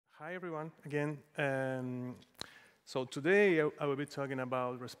Hi, everyone, again. So today I will be talking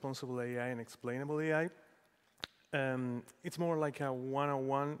about responsible AI and explainable AI. It's more like a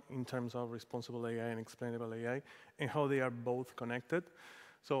one-on-one in terms of responsible AI and explainable AI and how they are both connected.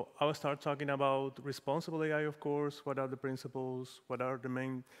 So I will start talking about responsible AI, of course, what are the principles, what are the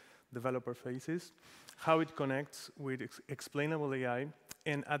main developer phases, how it connects with explainable AI,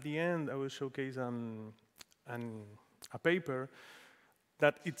 and at the end I will showcase a paper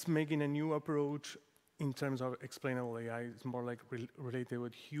that it's making a new approach in terms of explainable AI. It's more like related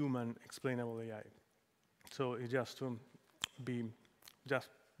with human explainable AI. So it's just to be, that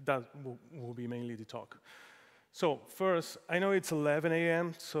will be mainly the talk. So first, I know it's 11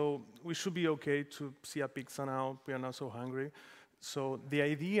 a.m., so we should be okay to see a pizza now. We are not so hungry. So the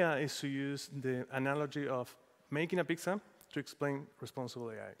idea is to use the analogy of making a pizza to explain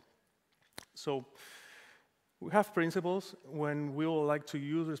responsible AI. So we have principles when we would like to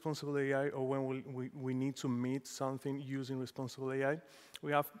use responsible AI or when we need to meet something using responsible AI.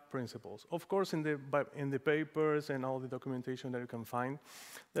 We have principles. Of course, in the papers and all the documentation that you can find,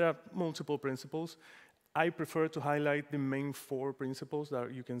 there are multiple principles. I prefer to highlight the main 4 principles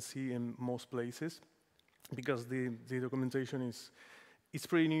that you can see in most places because the documentation is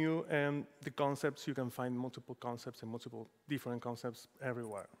pretty new, and the concepts, you can find multiple concepts and multiple different concepts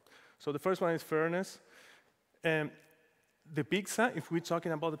everywhere. So the first one is fairness. The pizza, if we're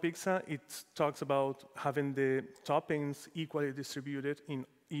talking about the pizza, it talks about having the toppings equally distributed in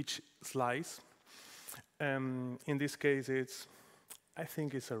each slice. In this case, I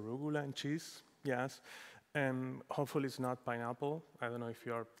think it's arugula and cheese, yes. Hopefully it's not pineapple. I don't know if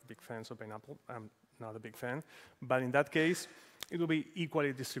you are big fans of pineapple. I'm not a big fan. But in that case, it will be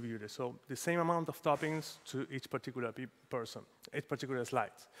equally distributed. So the same amount of toppings to each particular person, each particular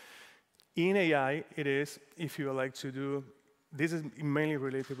slice. In AI, it is, if you would like to do, this is mainly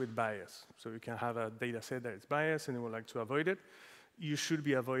related with bias. So you can have a data set that is biased and you would like to avoid it. You should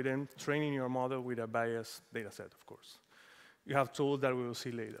be avoiding training your model with a biased data set, of course. You have tools that we will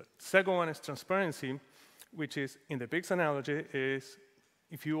see later. Second one is transparency, which is, in the pizza analogy, is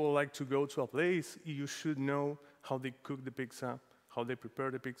if you would like to go to a place, you should know how they cook the pizza, how they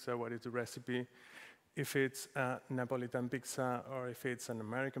prepare the pizza, what is the recipe, if it's a Napolitan pizza, or if it's an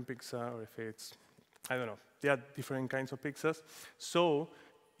American pizza, or if it's, I don't know. There are different kinds of pizzas. So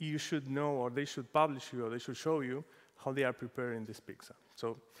you should know, or they should publish you, or they should show you how they are preparing this pizza.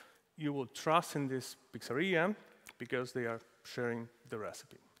 So you will trust in this pizzeria because they are sharing the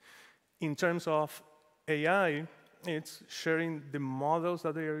recipe. In terms of AI, it's sharing the models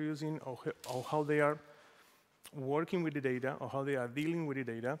that they are using, or how they are working with the data, or how they are dealing with the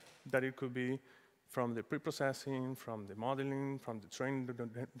data, that it could be from the pre-processing, from the modeling, from the training,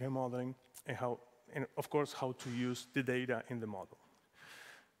 the modeling, and of course, how to use the data in the model.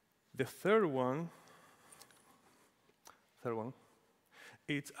 The third one,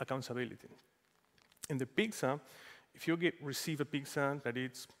 it's accountability. In the pizza, if you receive a pizza that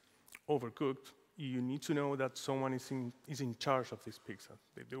is overcooked, you need to know that someone is in charge of this pizza.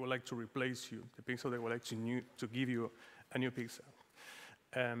 They would like to replace you. The pizza, they would like to give you a new pizza.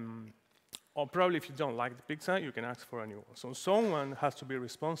 Or probably if you don't like the pizza, you can ask for a new one. So someone has to be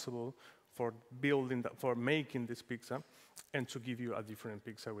responsible for making this pizza and to give you a different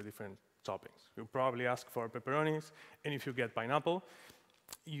pizza with different toppings. You probably ask for pepperonis, and if you get pineapple,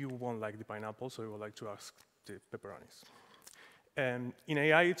 you won't like the pineapple, so you would like to ask the pepperonis. And in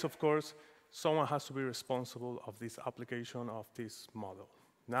AI, it's of course, someone has to be responsible of this application of this model.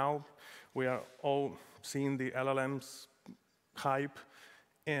 Now, we are all seeing the LLMs hype,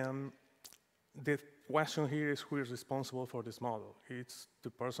 and the question here is who is responsible for this model. It's the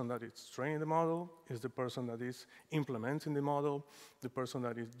person that is training the model, it's the person that is implementing the model, the person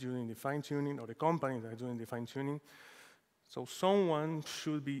that is doing the fine-tuning, or the company that is doing the fine-tuning. So someone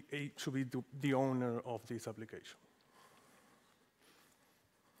should be the owner of this application.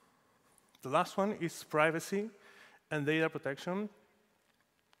 The last one is privacy and data protection.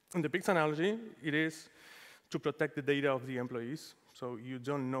 In the pizza analogy, it is to protect the data of the employees. So you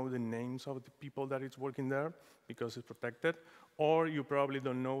don't know the names of the people that is working there because it's protected, or you probably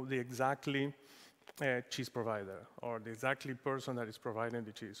don't know the exactly cheese provider or the exactly person that is providing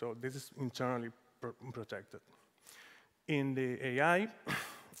the cheese. So this is internally protected. In the AI,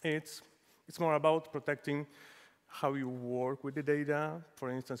 it's more about protecting how you work with the data.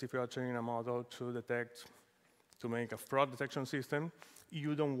 For instance, if you are training a model to make a fraud detection system,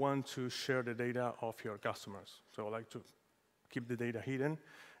 you don't want to share the data of your customers. So I like to keep the data hidden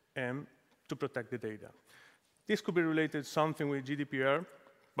and to protect the data. This could be related to something with GDPR,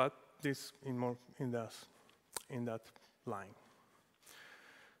 but this in that line.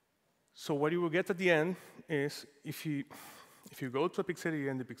 So what you will get at the end is if you go to a pizzeria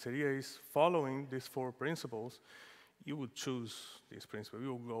and the pizzeria is following these 4 principles, you would choose this principle.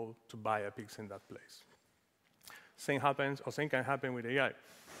 You will go to buy a pizza in that place. Same can happen with AI.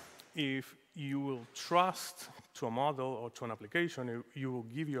 If you will trust to a model or to an application, you will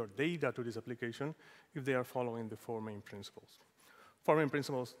give your data to this application if they are following the 4 main principles. 4 main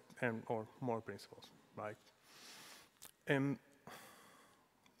principles or more principles, right?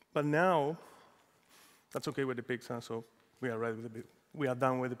 But now, that's okay with the pizza, so we are ready with we are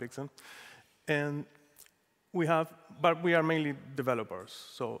done with the pizza. And but we are mainly developers.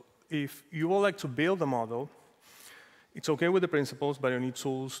 So if you would like to build a model, it's okay with the principles, but you need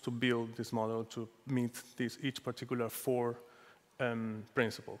tools to build this model to meet each particular 4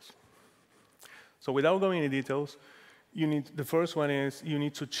 principles. So without going into details, the first one is you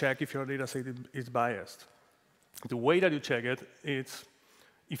need to check if your data set is biased. The way that you check it is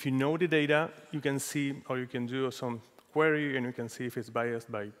if you know the data, you can see, or you can do some query, and you can see if it's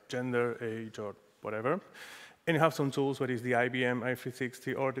biased by gender, age, or whatever. And you have some tools, whether it's the IBM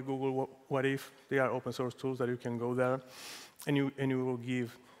i360 or the Google What If. They are open source tools that you can go there, and you will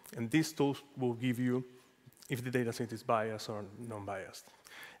give, and these tools will give you if the data set is biased or non-biased.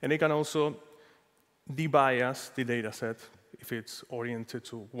 And they can also debias the data set if it's oriented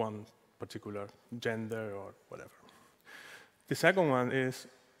to one particular gender or whatever. The second one is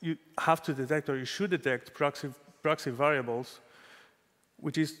you have to detect, or you should detect, proxy variables,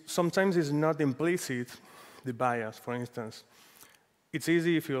 which is sometimes is not implicit, the bias. For instance, it's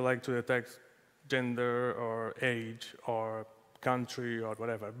easy if you like to detect gender or age or country or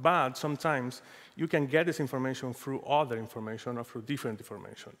whatever, but sometimes you can get this information through other information or through different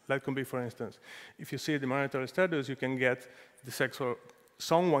information. That can be, for instance, if you see the monetary status, you can get the sexual,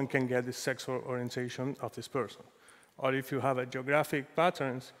 someone can get the sexual orientation of this person. Or if you have a geographic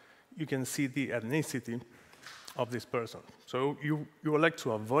patterns, you can see the ethnicity of this person. So you would like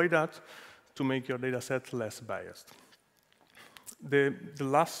to avoid that to make your data set less biased. The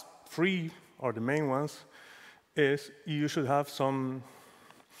last 3, or the main ones, is you should have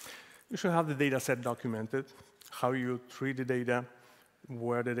the data set documented, how you treat the data,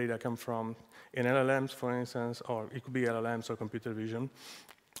 where the data come from. In LLMs, for instance, or it could be LLMs or computer vision,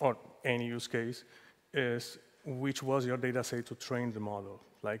 or any use case, is which was your data set to train the model.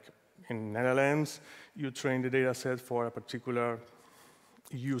 Like in LLMs, you train the data set for a particular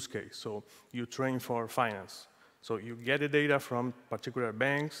use case. So you train for finance. So you get the data from particular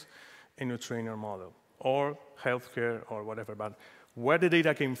banks, and you train your model. Or healthcare, or whatever. But where the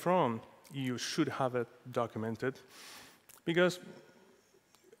data came from, you should have it documented. Because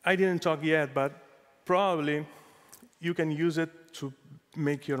I didn't talk yet, but probably you can use it to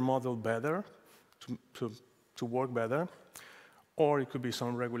make your model better, to work better. Or it could be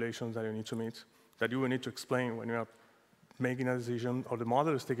some regulations that you need to meet, that you will need to explain when you are making a decision, or the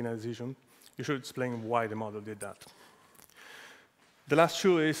model is taking a decision. You should explain why the model did that. The last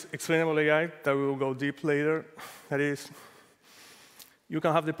 2 is explainable AI, that we will go deep later. That is, you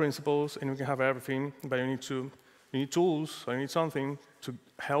can have the principles and you can have everything, but you need tools, or you need something to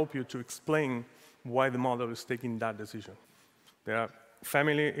help you to explain why the model is taking that decision.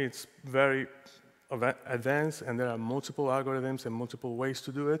 Family, it's very advanced, and there are multiple algorithms and multiple ways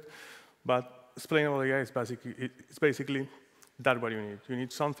to do it, but explainable AI is basically that's what you need. You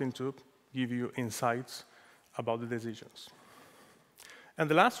need something to give you insights about the decisions. And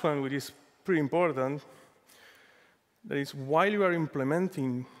the last one, which is pretty important, that is while you are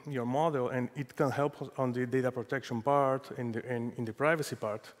implementing your model, and it can help on the data protection part and in the privacy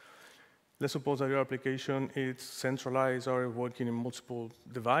part. Let's suppose that your application is centralized or working in multiple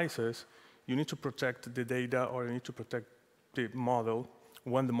devices. You need to protect the data, or you need to protect the model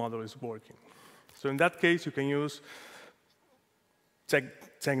when the model is working. So in that case, you can use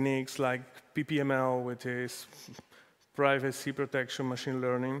techniques like PPML, which is privacy protection machine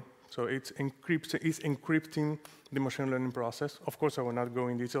learning. So it's encrypting the machine learning process. Of course, I will not go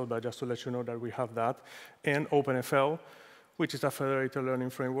in detail, but just to let you know that we have that. And OpenFL, which is a federated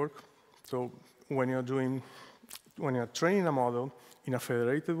learning framework. So when you're training a model in a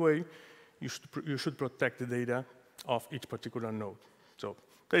federated way, you should protect the data of each particular node. So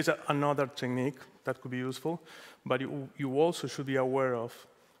there's another technique that could be useful, but you also should be aware of,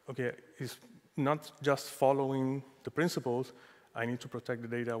 okay, it's not just following the principles. I need to protect the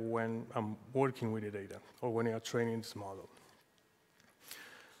data when I'm working with the data, or when you are training this model.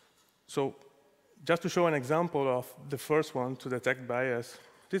 So just to show an example of the first one, to detect bias,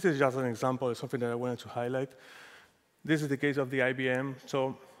 this is just an example of something that I wanted to highlight. This is the case of the IBM.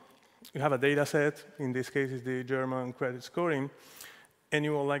 So you have a data set. In this case, it's the German credit scoring. and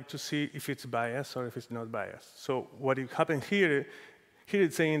you would like to see if it's biased or if it's not biased. So what happens here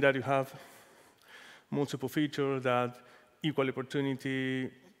it's saying that you have multiple features that equal opportunity,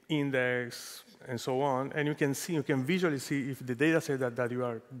 index, and so on, and you can visually see if the data set that you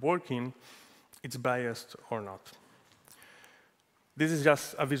are working, it's biased or not. This is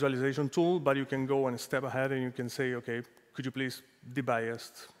just a visualization tool, but you can go one step ahead and you can say, okay, could you please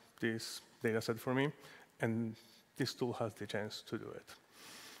debias this data set for me? And this tool has the chance to do it.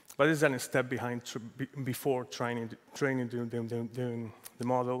 But it's a step behind before training the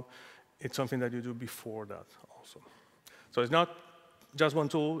model. It's something that you do before that also. So it's not just one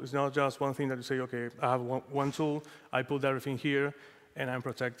tool. It's not just one thing that you say, OK, I have one tool. I put everything here, and I'm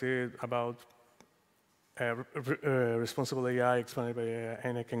protected about responsible AI, explainable AI,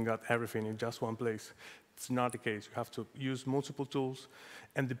 and I can get everything in just one place. It's not the case. You have to use multiple tools.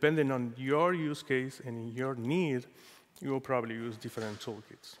 And depending on your use case and your need, you will probably use different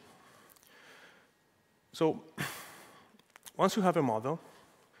toolkits. So once you have a model,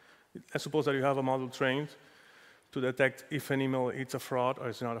 I suppose that you have a model trained to detect if an email is a fraud or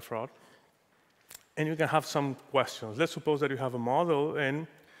it's not a fraud. And you can have some questions. Let's suppose that you have a model, and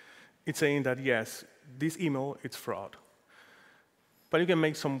it's saying that, yes, this email is fraud. But you can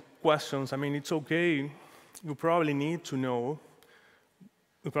make some questions. I mean, it's OK. You probably need to know.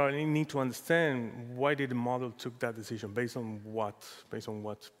 You probably need to understand why did the model took that decision, based on what? Based on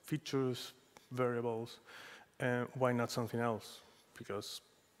what features, variables, and why not something else? Because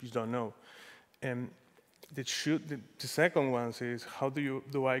you don't know. And the second one is, how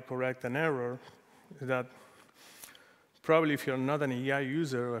do I correct an error? That probably if you're not an AI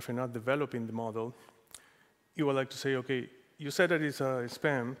user, or if you're not developing the model, you would like to say, OK, you said that it's a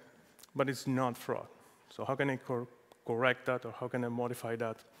spam, but it's not fraud. So how can I correct that, or how can I modify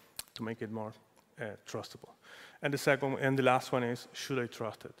that to make it more trustable? And the last one is, should I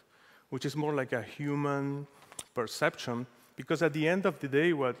trust it? Which is more like a human perception, because at the end of the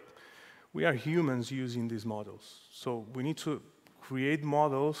day, we are humans using these models. So we need to create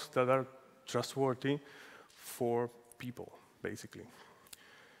models that are trustworthy for people, basically.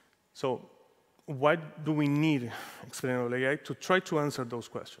 So why do we need explainable AI? To try to answer those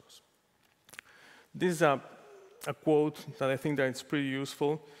questions. This is a quote that I think that it's pretty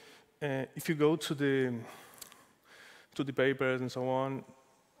useful. If you go to the papers and so on,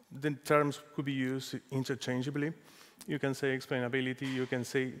 the terms could be used interchangeably. You can say explainability, you can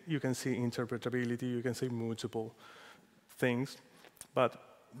say interpretability, you can say multiple things. But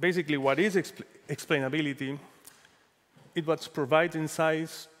basically, what is explainability? It was providing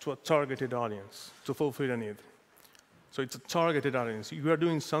insights to a targeted audience to fulfill a need. So it's a targeted audience. You are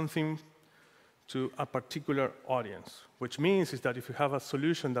doing something to a particular audience, which means is that if you have a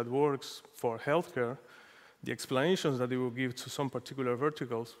solution that works for healthcare, the explanations that it will give to some particular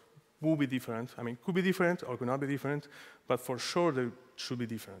verticals will be different. I mean, could be different or could not be different, but for sure they should be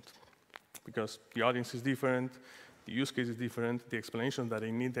different, because the audience is different, the use case is different, the explanations that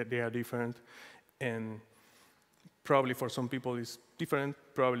they need, that they are different, and probably for some people it's different.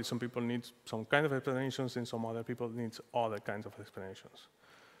 Probably some people need some kind of explanations, and some other people need other kinds of explanations.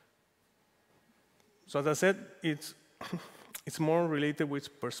 So as I said, it's more related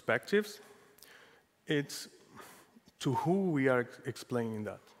with perspectives. It's to who we are explaining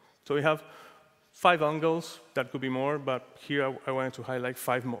that. So we have 5 angles. That could be more, but here I wanted to highlight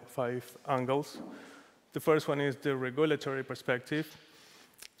 5 angles. The first one is the regulatory perspective.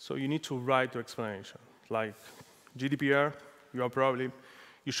 So you need to write the explanation. Like GDPR,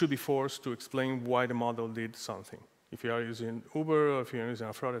 you should be forced to explain why the model did something. If you are using Uber, or if you're using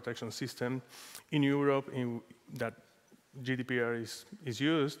a fraud detection system in Europe that GDPR is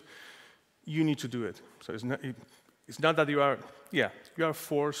used, you need to do it. So it's not that you are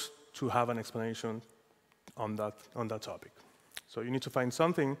forced to have an explanation on that topic. So you need to find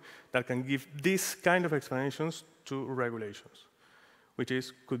something that can give this kind of explanations to regulations, which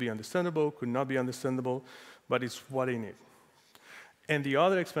could be understandable, could not be understandable, but it's what they need. And the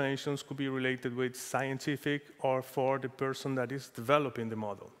other explanations could be related with scientific or for the person that is developing the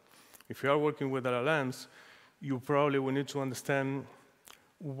model. If you are working with LLMs, you probably will need to understand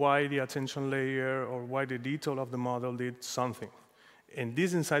why the attention layer or why the detail of the model did something. And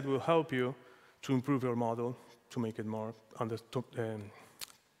this insight will help you to improve your model, to make it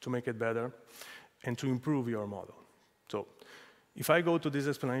to make it better, and to improve your model. So if I go to these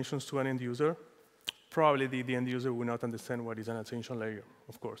explanations to an end user, probably the end user will not understand what is an attention layer,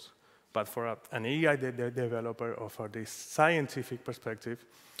 of course. But for an AI developer or for the scientific perspective,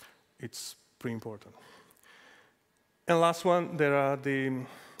 it's pretty important. And last one, there are the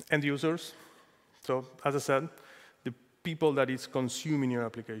end users. So as I said, the people that is consuming your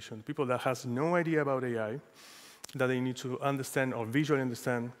application, people that has no idea about AI, that they need to understand or visually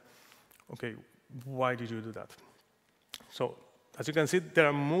understand, okay, why did you do that? So as you can see, there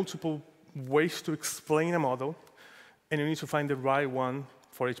are multiple ways to explain a model, and you need to find the right one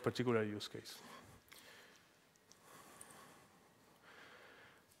for each particular use case.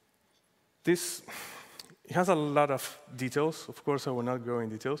 This has a lot of details. Of course, I will not go in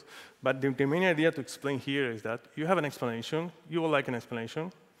details. But the main idea to explain here is that you have an explanation. You will like an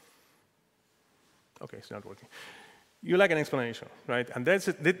explanation. OK, it's not working. You like an explanation, right? And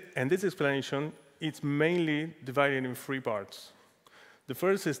this explanation, it's mainly divided in 3 parts. The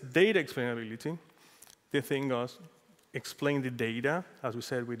first is data explainability. The thing is explain the data, as we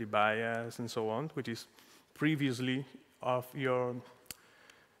said, with the bias and so on, which is previously of your,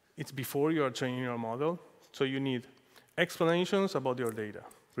 it's before you are training your model. So you need explanations about your data,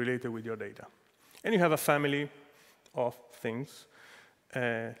 related with your data. And you have a family of things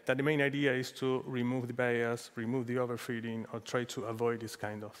that the main idea is to remove the bias, remove the overfitting, or try to avoid this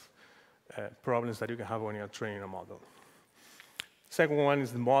kind of problems that you can have when you're training a model. Second one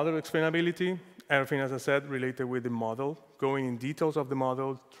is the model explainability. Everything, as I said, related with the model, going in details of the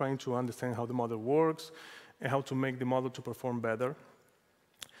model, trying to understand how the model works, and how to make the model to perform better.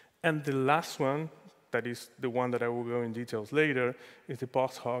 And the last one, that is the one that I will go in details later, is the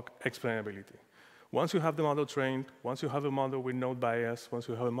post-hoc explainability. Once you have the model trained, once you have a model with no bias, once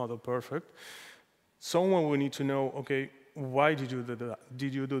you have a model perfect, someone will need to know, OK, why did you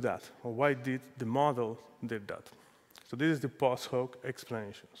do that? Or why did the model did that? So this is the post-hoc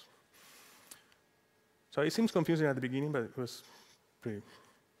explanations. So it seems confusing at the beginning, but it was pretty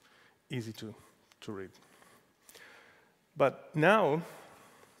easy to read. But now,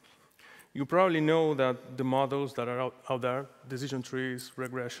 you probably know that the models that are out there, decision trees,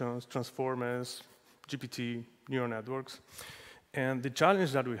 regressions, transformers, GPT, neural networks. And the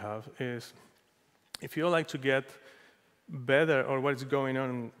challenge that we have is, if you like to get better, or what is going on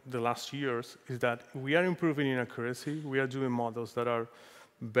in the last years, is that we are improving in accuracy. We are doing models that are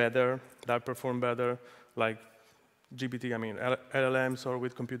better, that perform better, like GPT, I mean, LLMs or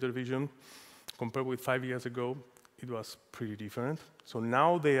with computer vision. Compared with 5 years ago, it was pretty different. So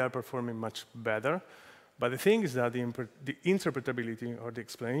now they are performing much better. But the thing is that the interpretability or the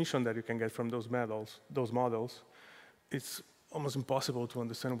explanation that you can get from those models, it's almost impossible to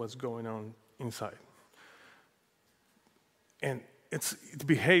understand what's going on inside. And it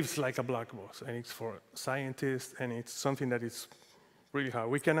behaves like a black box, and it's for scientists, and it's something that is really hard.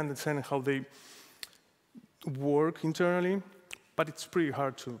 We can understand how they work internally, but it's pretty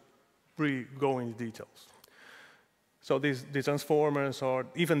hard to really go into details. So the transformers or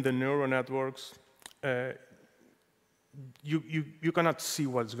even the neural networks, you cannot see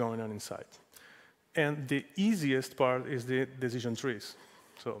what's going on inside. And the easiest part is the decision trees.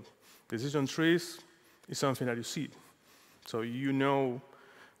 So decision trees is something that you see. So you know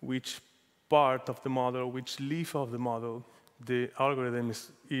which part of the model, which leaf of the model the algorithm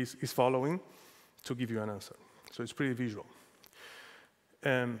is following to give you an answer. So it's pretty visual.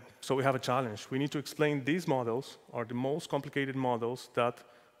 So we have a challenge. We need to explain these models, or the most complicated models that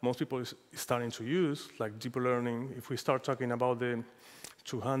most people is starting to use, like deep learning. If we start talking about the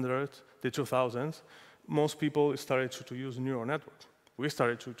 200s, the 2000s, most people started to use neural networks. We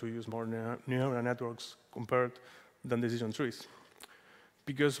started to use more neural networks compared than decision trees,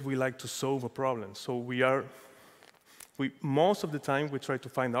 because we like to solve a problem. So most of the time, we try to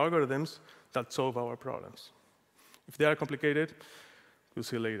find algorithms that solve our problems. If they are complicated, we'll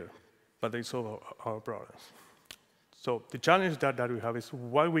see later, but they solve our problems. So the challenge that we have is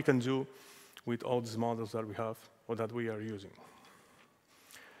what we can do with all these models that we have or that we are using.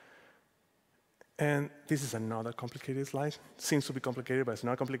 And this is another complicated slide. It seems to be complicated, but it's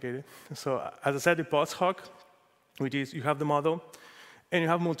not complicated. So as I said, the post-hoc, which is you have the model, and you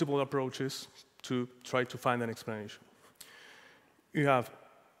have multiple approaches to try to find an explanation. You have,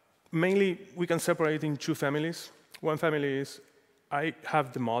 mainly, we can separate in 2 families. One family is, I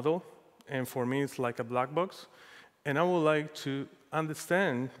have the model, and for me, it's like a black box. And I would like to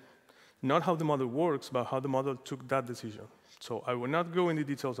understand not how the model works, but how the model took that decision. So I will not go into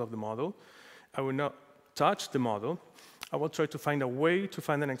details of the model. I will not touch the model. I will try to find a way to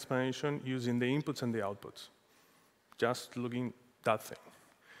find an explanation using the inputs and the outputs, just looking that thing.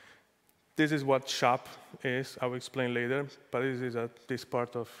 This is what SHAP is. I will explain later, but this is this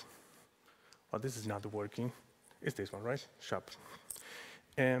part of, well, this is not working. It's this one, right? SHAP.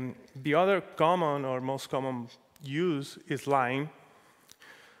 And the other common or most common use is LIME.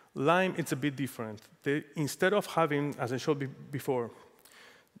 LIME, it's a bit different. Instead of having, as I showed before,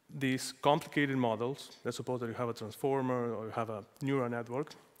 these complicated models, let's suppose that you have a transformer or you have a neural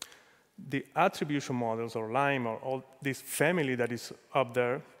network, the attribution models or LIME or all this family that is up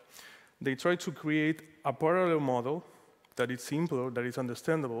there, they try to create a parallel model that is simpler, that is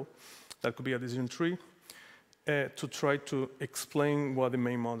understandable, that could be a decision tree, to try to explain what the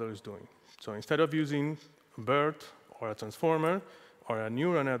main model is doing. So instead of using a bird or a transformer or a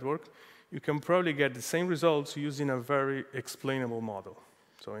neural network, you can probably get the same results using a very explainable model.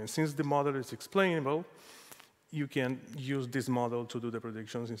 So and since the model is explainable, you can use this model to do the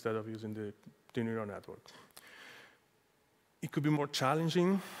predictions instead of using the neural network. It could be more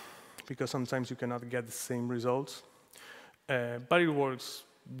challenging because sometimes you cannot get the same results, but it works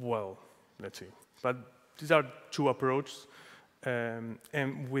well, let's see. But these are two approaches,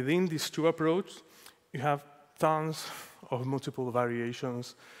 and within these two approaches, you have tons of multiple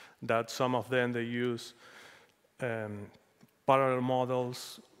variations that some of them they use parallel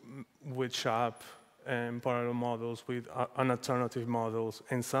models with SHAP, and parallel models with an alternative models,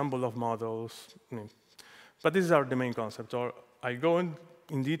 ensemble of models. But these are the main concepts. Or I go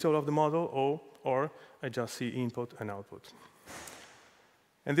in detail of the model, or I just see input and output.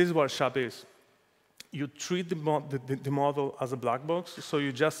 And this is what SHAP is. You treat the model as a black box, so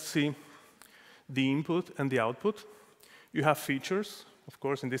you just see the input and the output. You have features, of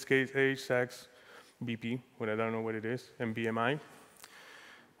course, in this case, age, sex, BP, when I don't know what it is, and BMI.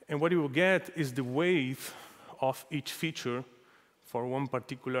 And what you will get is the weight of each feature for one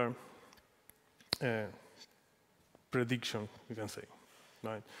particular prediction, you can say.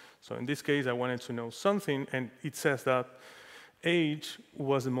 Right? So in this case, I wanted to know something, and it says that age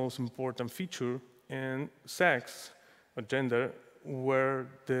was the most important feature, and sex or gender was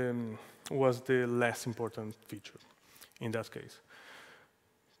the less important feature in that case.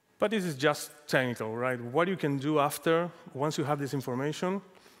 But this is just technical, right? What you can do after, once you have this information,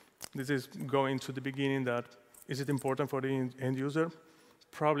 this is going to the beginning that, is it important for the end user?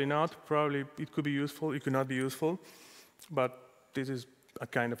 Probably not. Probably it could be useful, it could not be useful, but this is a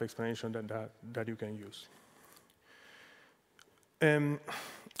kind of explanation that you can use.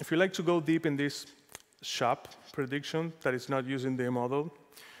 If you like to go deep in this SHAP prediction that is not using the model,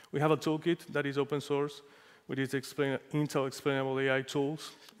 we have a toolkit that is open source, which is Intel Explainable AI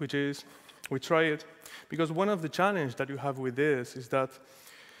Tools, which is, we try it, because one of the challenges that you have with this is that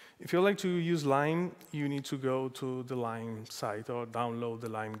if you like to use Lime, you need to go to the Lime site or download the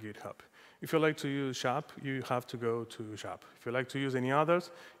Lime GitHub. If you like to use SHAP, you have to go to SHAP. If you like to use any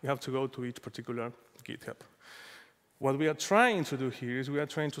others, you have to go to each particular GitHub. What we are trying to do here is we are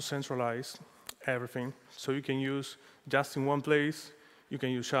trying to centralize everything, so you can use just in one place, you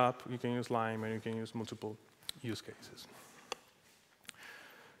can use SHAP, you can use Lime, and you can use multiple use cases.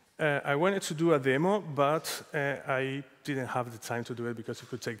 I wanted to do a demo, but I didn't have the time to do it because it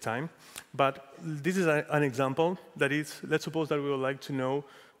could take time. But this is an example that is, let's suppose that we would like to know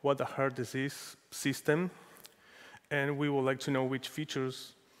what a heart disease system, and we would like to know which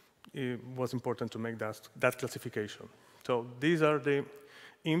features it was important to make that classification. So these are the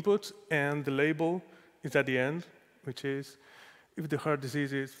inputs, and the label is at the end, which is if the heart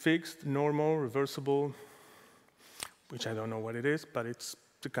disease is fixed, normal, reversible, which I don't know what it is, but it's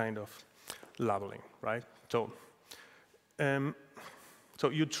the kind of labeling, right? So, so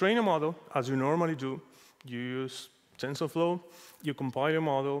you train a model, as you normally do. You use TensorFlow, you compile your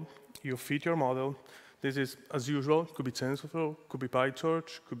model, you fit your model. This is, as usual, could be TensorFlow, could be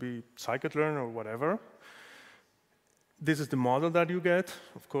PyTorch, could be scikit-learn or whatever. This is the model that you get,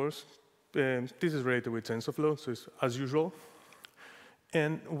 of course. This is related with TensorFlow, so it's as usual.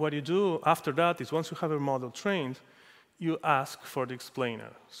 And what you do after that is once you have a model trained, you ask for the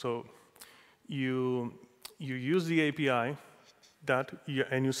explainer. So you use the API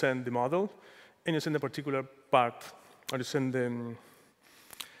and you send the model, and you send a particular part, or you send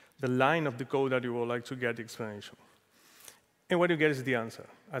the line of the code that you would like to get the explanation. And what you get is the answer.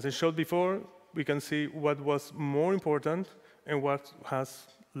 As I showed before, we can see what was more important and what has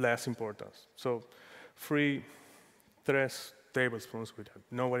less importance. So 3 tablespoons, we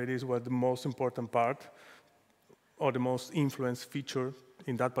know what it is, what the most important part or the most influenced feature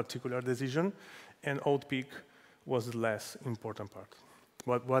in that particular decision, and old peak was the less important part.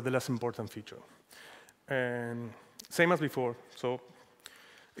 What the less important feature. And same as before. So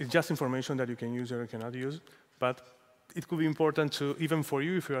it's just information that you can use or you cannot use, but it could be important to, even for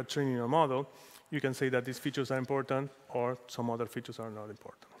you, if you are training your model, you can say that these features are important or some other features are not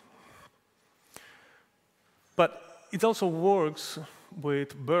important. But it also works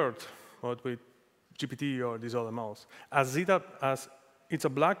with BERT or with GPT or these other models. As it's a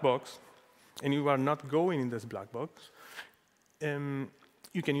black box, and you are not going in this black box,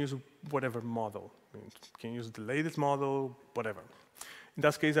 you can use whatever model. I mean, you can use the latest model, whatever. In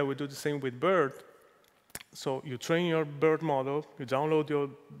that case, I would do the same with BERT. So you train your BERT model, you download your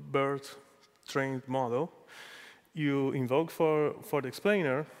BERT trained model, you invoke for the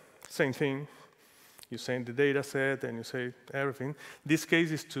explainer, same thing. You send the data set and you say everything. This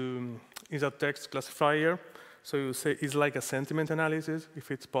case is a text classifier. So you say it's like a sentiment analysis,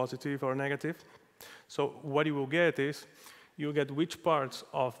 if it's positive or negative. So what you will get is, you get which parts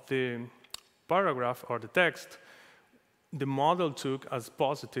of the paragraph or the text the model took as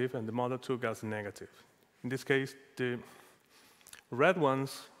positive and the model took as negative. In this case, the red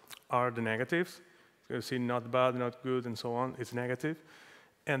ones are the negatives. You see not bad, not good, and so on. It's negative.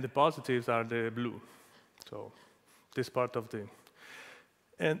 And the positives are the blue. So this part of the...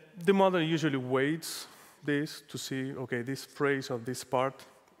 And the model usually weights this to see, OK, this phrase of this part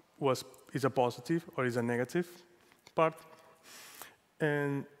is a positive or is a negative part.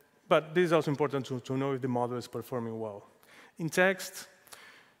 But this is also important to know if the model is performing well. In text,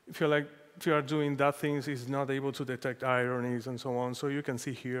 if you are doing that things, it's not able to detect ironies and so on. So you can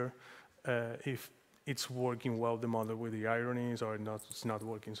see here if it's working well, the model with the ironies, or it's not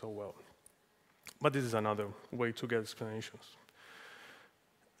working so well. But this is another way to get explanations.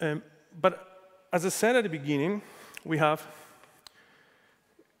 But as I said at the beginning, we have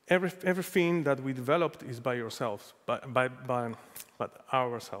everything that we developed is by ourselves, but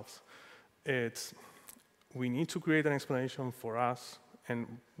ourselves. We need to create an explanation for us,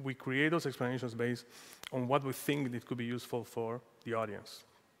 and we create those explanations based on what we think it could be useful for the audience.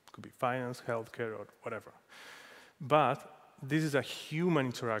 It could be finance, healthcare, or whatever. But this is a human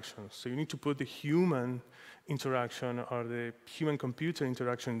interaction, so you need to put the human interaction or the human-computer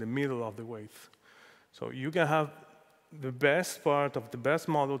interaction in the middle of the weight. So you can have the best part of the best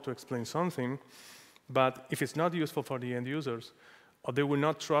model to explain something, but if it's not useful for the end users, or they will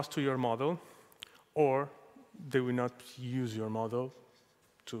not trust to your model, or they will not use your model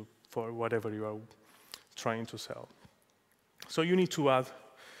for whatever you are trying to sell. So you need to add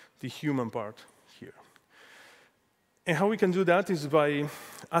the human part here. And how we can do that is by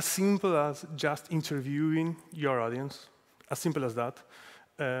as simple as just interviewing your audience, as simple as that,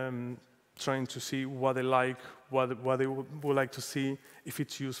 trying to see what they like, what they would like to see, if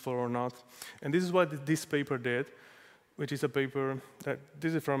it's useful or not. And this is what this paper did, which is a paper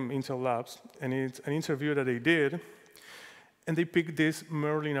this is from Intel Labs, and it's an interview that they did, and they picked this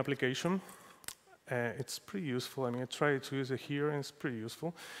Merlin application. It's pretty useful. I mean, I tried to use it here, and it's pretty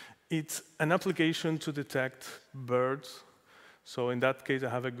useful. It's an application to detect birds. So in that case, I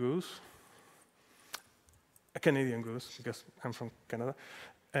have a goose, a Canadian goose, because I'm from Canada.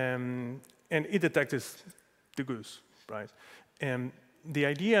 And it detects the goose, right? And the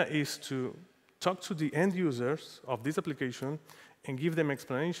idea is to talk to the end users of this application and give them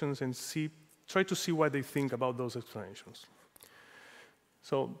explanations and try to see what they think about those explanations.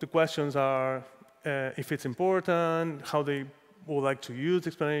 So the questions are if it's important, how they would like to use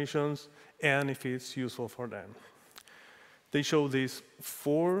explanations, and if it's useful for them. They show these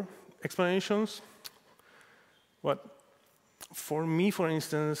 4 explanations. But for me, for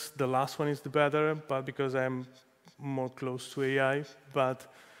instance, the last one is the better, but because I'm more close to AI. But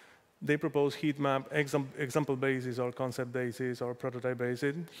they propose heat map, example basis, or concept basis, or prototype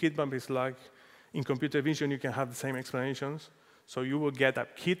basis. Heat map is like, in computer vision, you can have the same explanations. So you will get a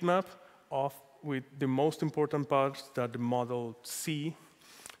heat map with the most important parts that the model see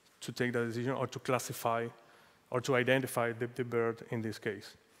to take that decision, or to classify, or to identify the bird in this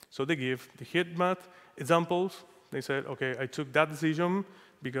case. So they give the heat map examples. They said, OK, I took that decision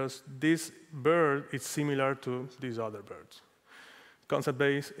because this bird is similar to these other birds. Concept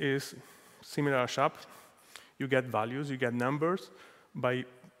base is similar as SHAP. You get values, you get numbers by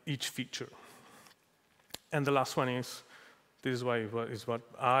each feature. And the last one is, this is what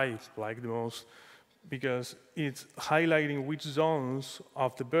I like the most, because it's highlighting which zones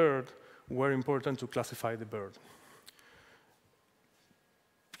of the bird were important to classify the bird.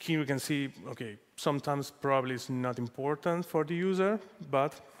 Here you can see, OK, sometimes probably it's not important for the user,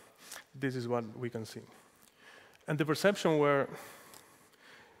 but this is what we can see. And the perception where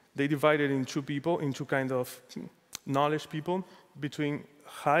they divided in 2 people, in 2 kind of knowledge people, between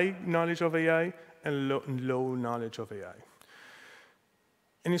high knowledge of AI and low knowledge of AI.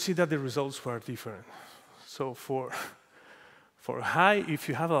 And you see that the results were different. So for high, if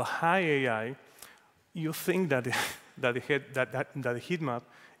you have a high AI, you think that the heat map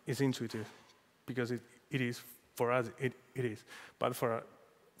is intuitive, because it is, for us, it is. But for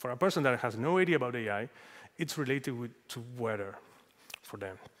a person that has no idea about AI, it's related to weather for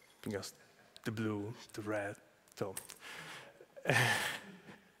them, because the blue, the red, so.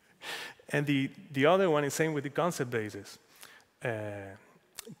 And the other one is same with the concept basis.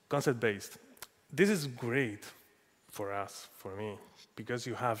 Concept-based. This is great for us, for me, because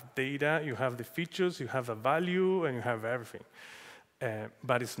you have data, you have the features, you have the value, and you have everything.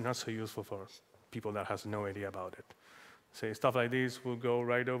 But it's not so useful for people that has no idea about it. Say stuff like this will go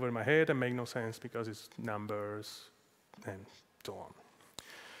right over my head and make no sense because it's numbers and so on.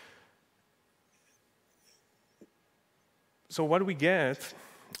 So what we get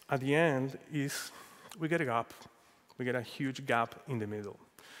at the end is we get a gap. We get a huge gap in the middle.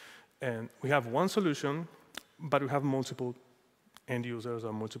 And we have one solution, but we have multiple end users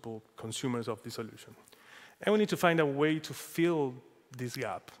or multiple consumers of the solution. And we need to find a way to fill this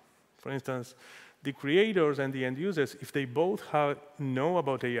gap. For instance, the creators and the end users, if they both know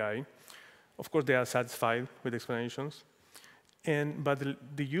about AI, of course they are satisfied with explanations. But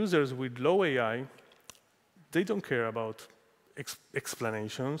the users with low AI, they don't care about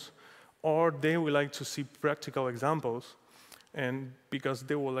explanations, or they would like to see practical examples, and because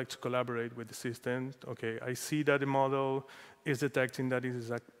they would like to collaborate with the system. Okay, I see that the model is detecting that it is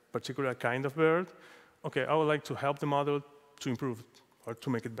a particular kind of bird. Okay, I would like to help the model to improve or to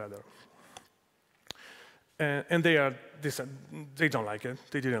make it better. And they don't like it.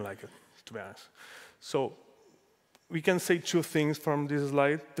 They didn't like it, to be honest. So we can say two things from this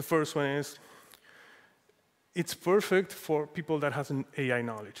slide. The first one is, it's perfect for people that has an AI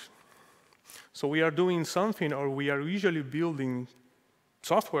knowledge. So we are doing something, or we are usually building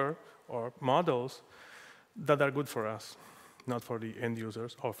software or models that are good for us, not for the end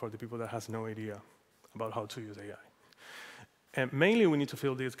users or for the people that has no idea about how to use AI. And mainly, we need to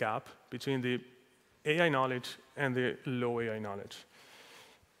fill this gap between the AI knowledge and the low AI knowledge.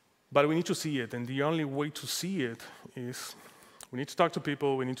 But we need to see it, and the only way to see it is we need to talk to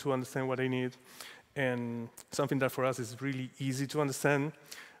people, we need to understand what they need, and something that for us is really easy to understand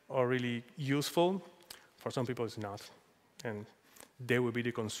or really useful, for some people it's not. And they will be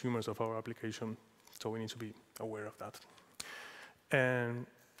the consumers of our application, so we need to be aware of that. And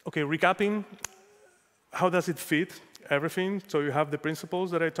okay, recapping, how does it fit everything? So you have the principles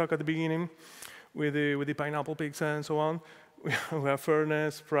that I talked at the beginning with the pineapple pizza and so on. We have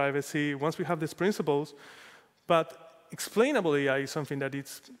fairness, privacy. Once we have these principles, but explainable AI is something that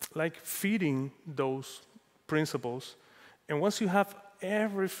it's like feeding those principles. And once you have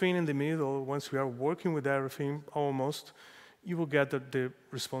everything in the middle, once we are working with everything almost, you will get the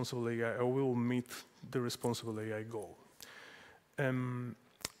responsible AI, or we will meet the responsible AI goal.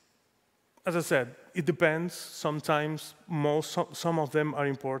 As I said, it depends. Sometimes some of them are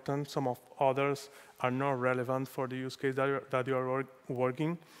important, some of others are not relevant for the use case that you are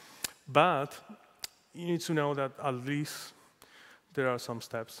working. But you need to know that at least there are some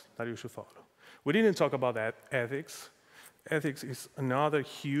steps that you should follow. We didn't talk about ethics. Ethics is another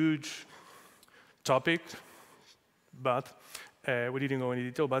huge topic, but we didn't go into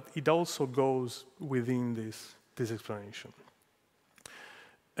detail, but it also goes within this explanation.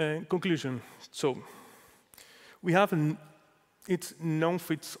 Conclusion. So we have it's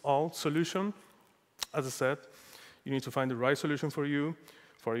non-fits-all solution. As I said, you need to find the right solution for you,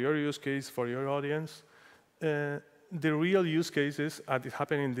 for your use case, for your audience. The real use cases that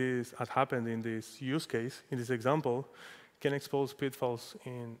happened in this use case, in this example, can expose pitfalls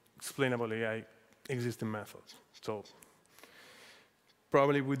in explainable AI existing methods. So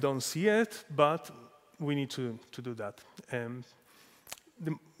probably we don't see it, but we need to do that.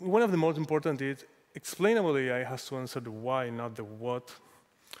 One of the most important is explainable AI has to answer the why, not the what.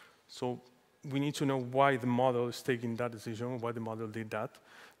 So we need to know why the model is taking that decision, why the model did that,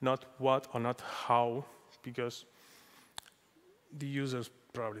 not what or not how, because the users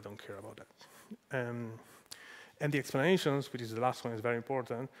probably don't care about that. And the explanations, which is the last one, is very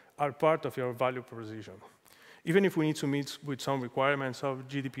important, are part of your value proposition. Even if we need to meet with some requirements of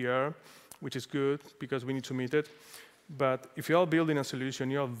GDPR, which is good because we need to meet it, but if you are building a solution,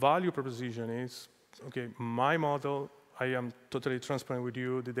 your value proposition is, okay, my model, I am totally transparent with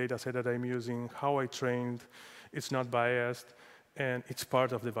you, the data set that I'm using, how I trained, it's not biased, and it's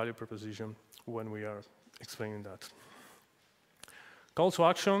part of the value proposition when we are explaining that. Call to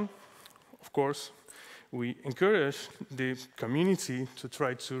action, of course, we encourage the community to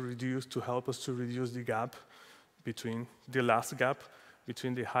try to help us to reduce the gap between the last gap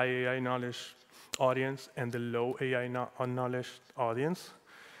between the high AI knowledge audience and the low AI knowledge audience.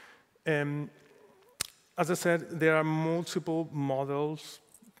 As I said, there are multiple models.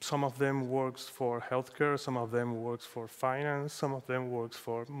 Some of them works for healthcare, some of them works for finance, some of them works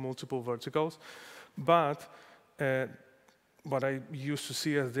for multiple verticals. But what I used to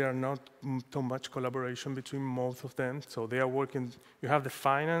see is there are not too much collaboration between most of them. So they are working, you have the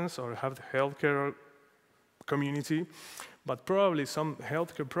finance or have the healthcare community, but probably some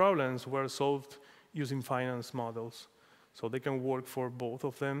healthcare problems were solved using finance models. So they can work for both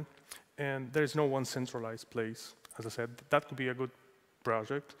of them. And there is no one centralized place. As I said, that could be a good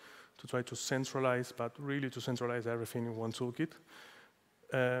project to try to centralize, but really to centralize everything in one toolkit.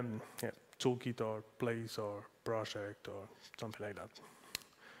 Yeah, toolkit or place or project or something like that.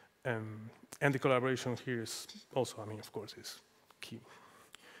 And the collaboration here is also, I mean, of course, is key.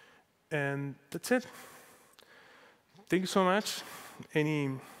 And that's it. Thank you so much.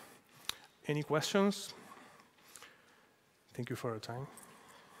 Any questions? Thank you for your time.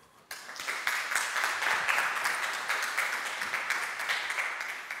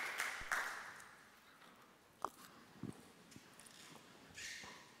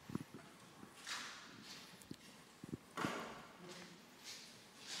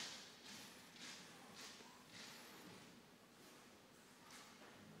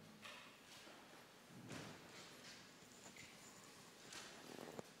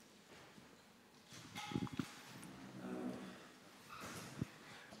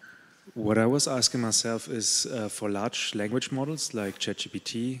 What I was asking myself is for large language models like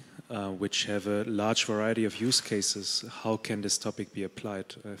ChatGPT, which have a large variety of use cases, how can this topic be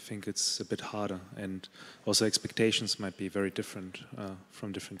applied? I think it's a bit harder, and also expectations might be very different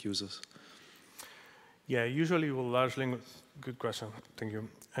from different users. Yeah, usually with large language, good question, thank you.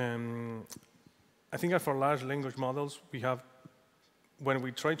 I think that for large language models, we have, when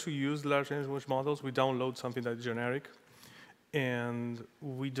we try to use large language models, we download something that's generic, and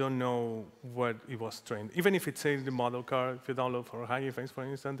we don't know what it was trained. Even if it says the model card, if you download for high effects, for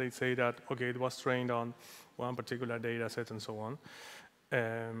instance, they say that, okay, it was trained on one particular data set and so on.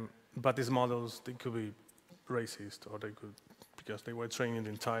 But these models, they could be racist, or they could, because they were training the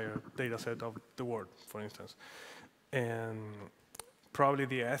entire data set of the world, for instance. And probably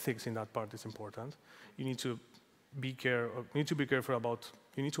the ethics in that part is important. You need to be careful about,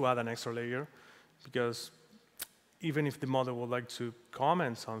 you need to add an extra layer, because even if the model would like to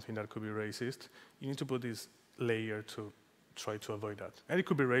comment something that could be racist, you need to put this layer to try to avoid that. And it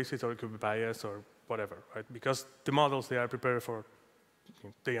could be racist, or it could be biased, or whatever, right? Because the models, they are prepared for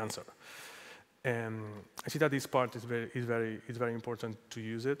the answer. And I see that this part is very important to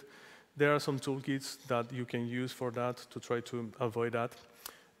use it. There are some toolkits that you can use for that to try to avoid that.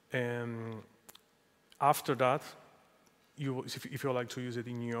 And after that, if you like to use it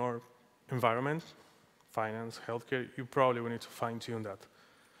in your environment, finance, healthcare, you probably will need to fine-tune that.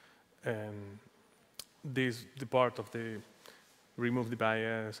 And the part of the remove the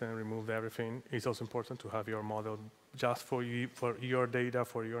bias and remove everything is also important to have your model just for your data,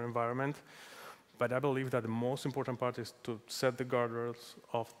 for your environment. But I believe that the most important part is to set the guardrails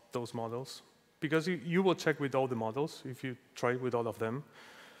of those models, because you will check with all the models. If you try with all of them,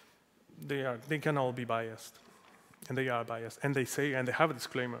 they can all be biased, and they are biased. And they say, and they have a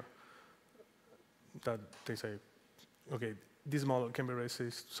disclaimer that they say, okay, this model can be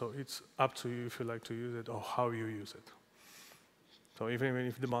racist, so it's up to you if you like to use it or how you use it. So even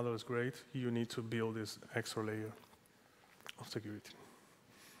if the model is great, you need to build this extra layer of security.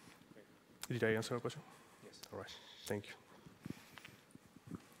 Did I answer your question? Yes. All right, thank you.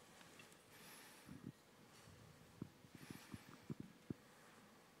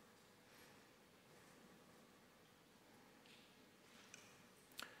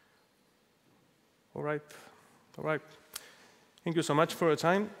 All right, all right. Thank you so much for your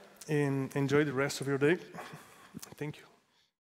time, and enjoy the rest of your day. Thank you.